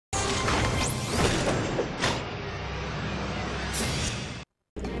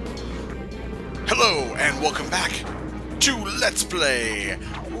Hello, and welcome back to Let's Play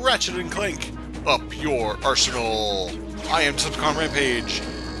Ratchet & Clank Up Your Arsenal. I am Decepticon Rampage,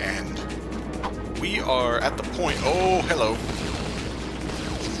 and we are at the point, oh, hello,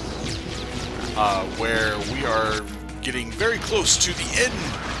 where we are getting very close to the end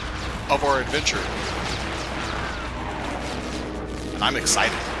of our adventure. And I'm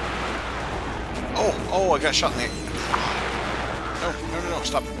excited. Oh, I got shot in the... No,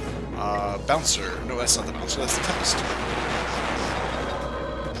 stop. Bouncer. No, that's not the bouncer, that's the Tempest.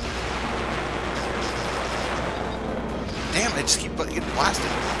 Damn, I just keep getting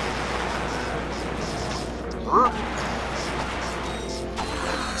blasted.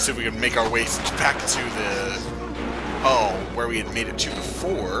 See if we can make our way back to the... Oh, where we had made it to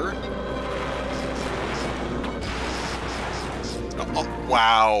before. Oh,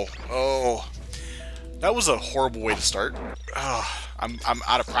 wow. Oh. That was a horrible way to start. I'm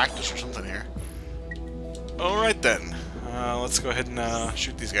out of practice or something here. Alright then. Let's go ahead and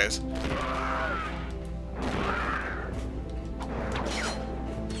shoot these guys.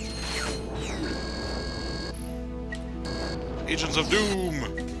 Agents of Doom!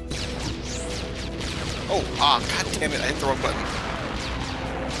 Oh, god damn it, I hit the wrong button.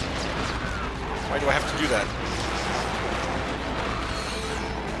 Why do I have to do that?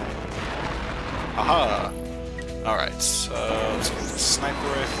 Aha! Alright, let's get the sniper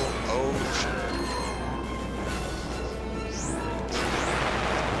rifle. Oh, shit.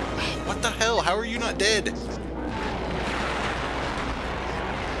 What the hell? How are you not dead?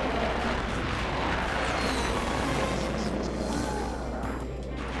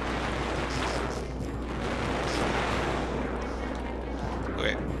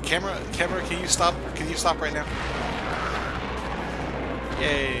 Okay, camera, can you stop? Can you stop right now?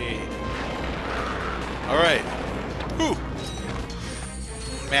 Yay! Alright. Whew.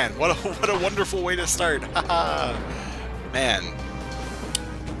 Man, what a wonderful way to start. Haha. Man.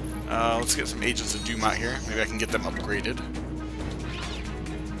 Let's get some Agents of Doom out here. Maybe I can get them upgraded.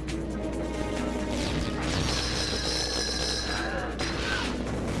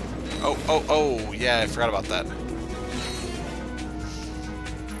 Oh, yeah, I forgot about that.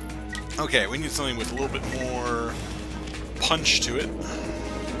 Okay, we need something with a little bit more punch to it.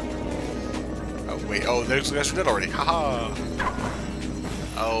 Oh, wait, oh, those guys are dead already. Haha!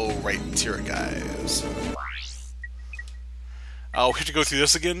 Oh, right, Tira guys. Oh, we have to go through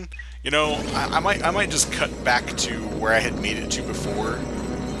this again? You know, I might just cut back to where I had made it to before.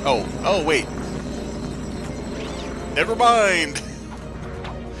 Oh, wait. Never mind!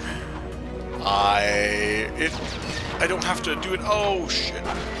 I don't have to do it. Oh, shit.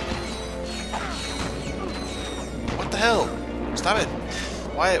 What the hell? Stop it.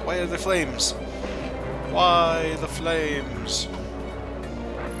 Why are there flames? Why the flames?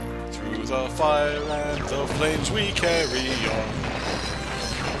 Through the fire and the flames we carry on.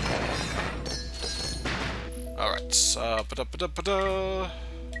 Alright, ba-da-ba-da-ba-da.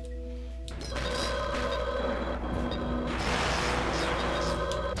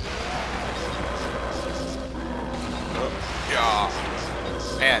 Yeah.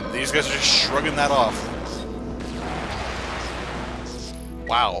 Man, these guys are just shrugging that off.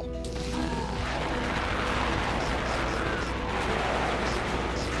 Wow.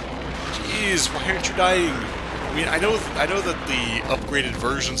 Jeez, why aren't you dying? I mean, I know that the upgraded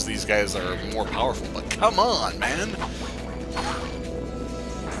versions of these guys are more powerful, but come on, man!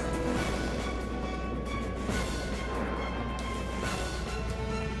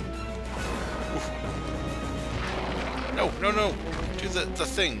 Oof. No! Do the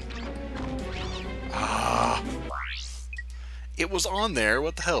thing. Ah. It was on there,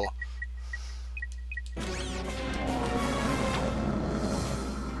 what the hell?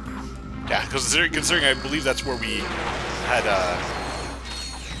 Yeah, considering I believe that's where we had,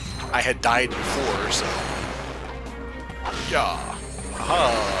 I had died before, so... Yeah.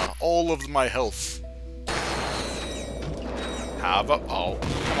 Aha! All of my health. Have a... Oh,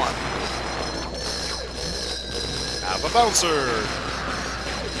 come on. Have a bouncer!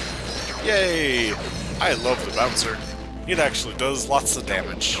 Yay! I love the bouncer. It actually does lots of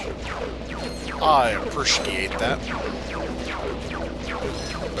damage. I appreciate that.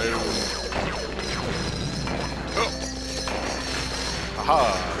 Boom. Oh. Aha.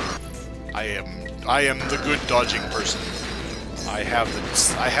 I am the good dodging person. I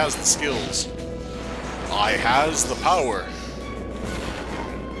has the skills. I has the power.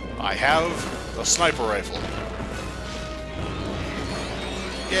 I have the sniper rifle.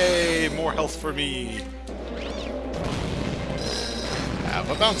 Yay, more health for me. Have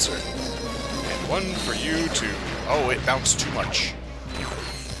a bouncer. And one for you too. Oh, it bounced too much.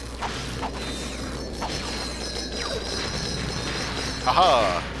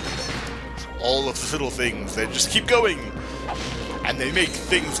 Haha! All of the little things, they just keep going! And they make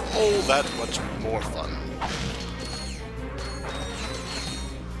things all that much more fun.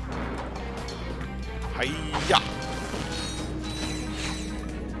 Hiya!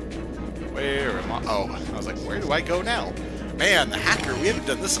 Where am I? Oh, I was like, where do I go now? Man, the hacker, we haven't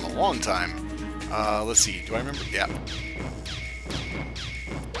done this in a long time. Let's see, do I remember? Yeah.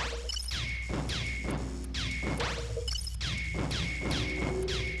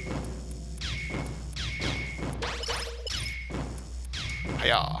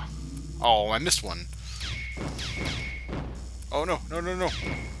 Hiya! Oh, I missed one. Oh no, no, no, no.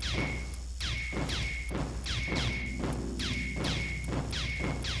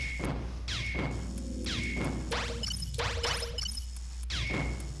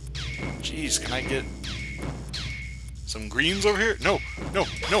 Jeez, can I get some greens over here? No, no,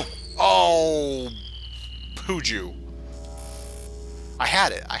 no. Oh, Pooju. I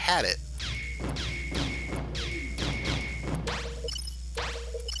had it, I had it.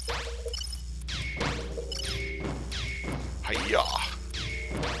 Hiya.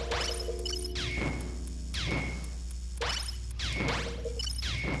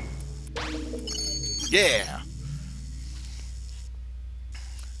 Yeah.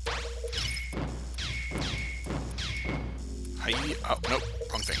 Hiya. Oh, nope.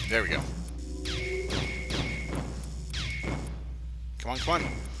 Wrong thing. There we go. Come on, come on.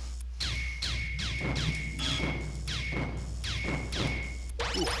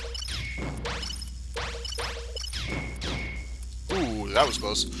 Ooh. Ooh, that was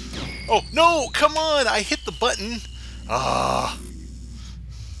close. Oh, no! Come on! I hit the button! Ah.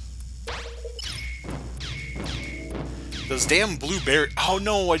 Those damn blueberry... Oh,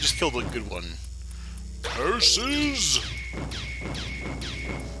 no! I just killed a good one. Curses!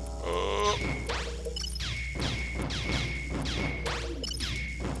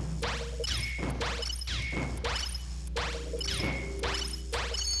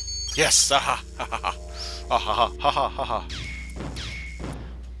 Yes! Ha ha ha ha ha ha ha ha ha ha.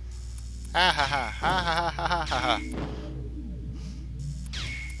 Ha ha ha ha ha ha ha.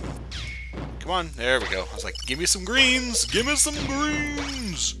 Come on, there we go. I was like, give me some greens! Give me some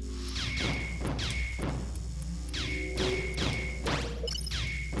greens!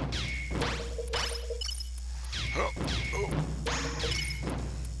 Oh, oh.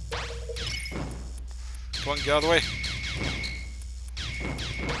 Come on, get out of the way.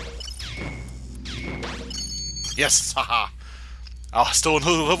 Yes! Haha! Oh, still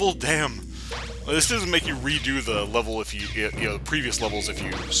another level? Damn. Well, this doesn't make you redo the level if you know, the previous levels if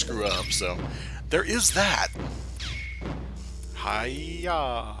you screw up, so there is that.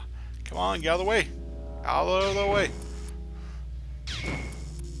 Hiya! Come on, get out of the way! Out of the way!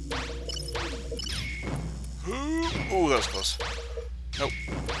 Oh, that was close. Nope.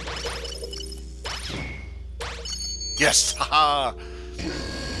 Yes! Haha!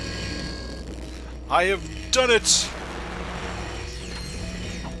 I have done it!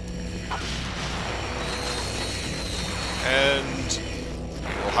 And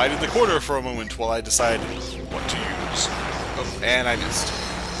we'll hide in the corner for a moment while I decide what to use. Oh, and I missed.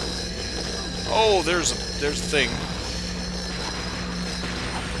 Oh, there's a thing.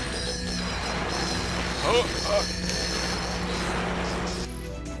 Oh,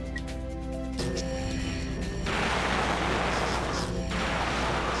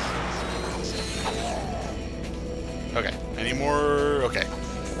 Okay, any more? Okay.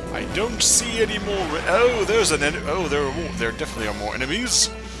 I don't see any more. Oh, there's an enemy. Oh, there definitely are more enemies.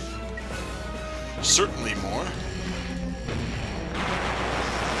 Certainly more.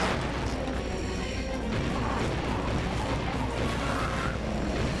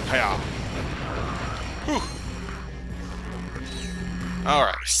 Hiya. Whew.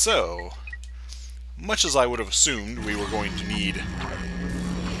 Alright, so much as I would have assumed we were going to need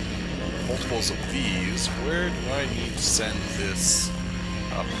multiples of these, where do I need to send this?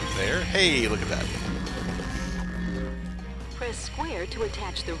 Up there? Hey, look at that. Press square to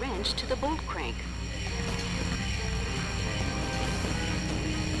attach the wrench to the bolt crank.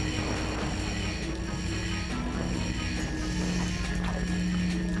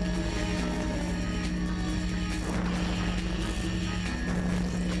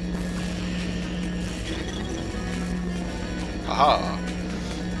 Aha.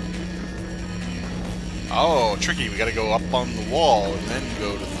 Oh, tricky. We gotta go up on the wall and then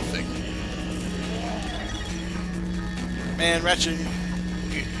go to the thing. Man, Ratchet...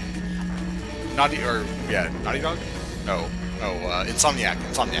 Naughty Dog? No. Oh, Insomniac.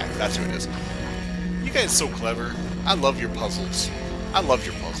 Insomniac, that's who it is. You guys are so clever. I love your puzzles. I love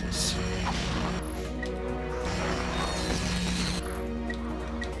your puzzles.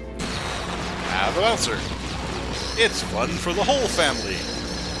 have a bouncer. It's fun for the whole family.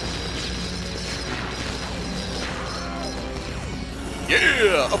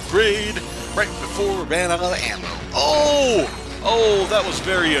 Yeah! Upgrade! Right before we ran out of ammo. Oh, that was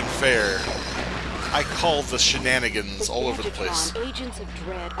very unfair. I called the shenanigans all over the place. Agents of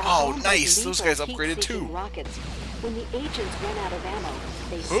Dread Oh, nice! Those guys upgraded too. Rockets. When the agents run out of ammo,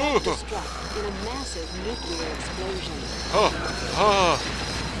 they self-destruct in a massive nuclear explosion.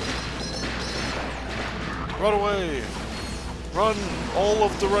 Run away! Run! All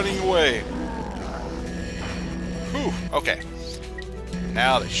of the running away! Whew, okay.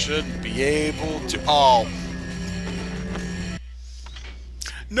 Now they should be able to... Oh!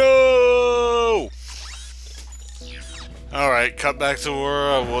 No! Alright, cut back to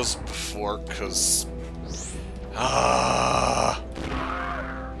where I was before, because...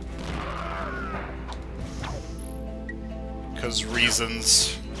 Because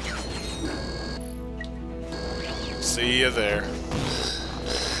reasons. See you there.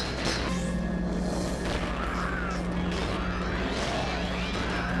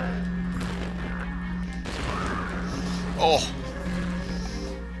 Oh!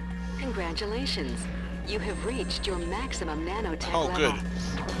 Congratulations. You have reached your maximum nanotech level. Good.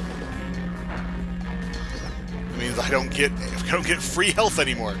 It means I don't get free health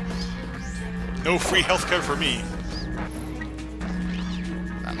anymore. No free health care for me.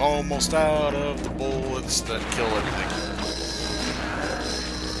 I'm almost out of the bullets that kill everything.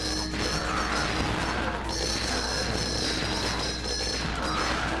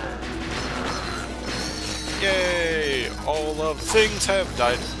 Yay! All of the things have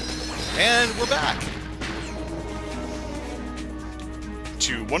died. And we're back!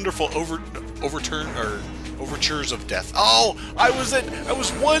 To wonderful overtures of death. Oh! I was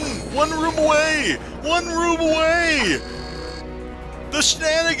one room away! One room away! The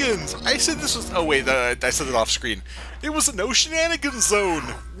shenanigans! I said this was... Oh wait, I said it off screen. It was a no shenanigans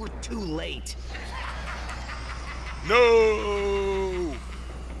zone! We're too late. No!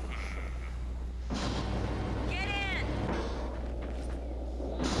 Get in!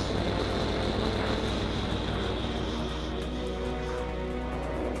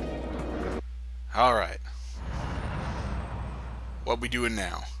 Alright. What we doing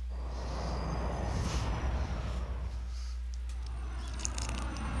now?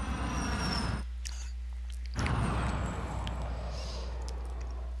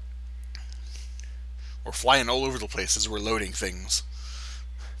 We're flying all over the place as we're loading things.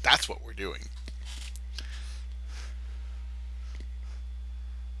 That's what we're doing.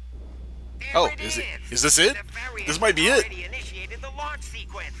 Oh, is this it? This might be it. Initiated the launch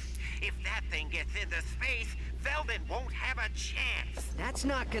sequence. If that thing gets into space, Velden won't have a chance. That's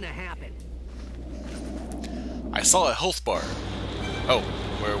not gonna happen. I saw a health bar. Oh,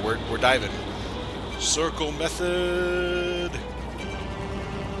 we're diving. Circle method.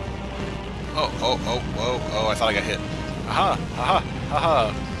 Oh, I thought I got hit.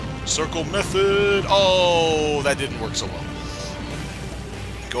 Aha. Circle method. Oh, that didn't work so well.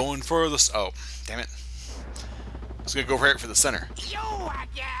 Going for the... Oh, damn it. I was going to go right for the center. You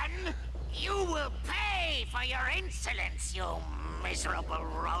again? You will pay for your insolence, you miserable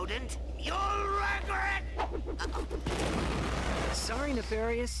rodent. You'll regret... Sorry,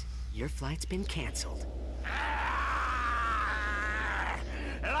 Nefarious. Your flight's been canceled.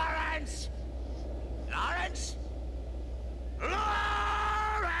 Lawrence! Lawrence! Lawrence!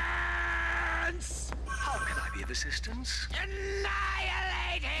 How can I be of assistance?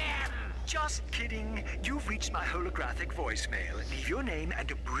 Annihilate him! Just kidding. You've reached my holographic voicemail. Leave your name and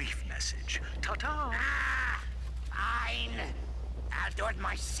a brief message. Ta-ta! Fine. I'll do it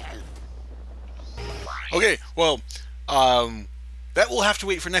myself. Okay, well, that will have to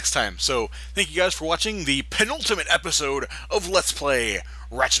wait for next time. So, thank you guys for watching the penultimate episode of Let's Play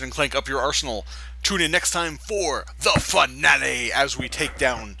Ratchet and Clank Up Your Arsenal. Tune in next time for the finale as we take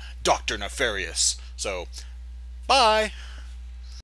down Dr. Nefarious. So, bye!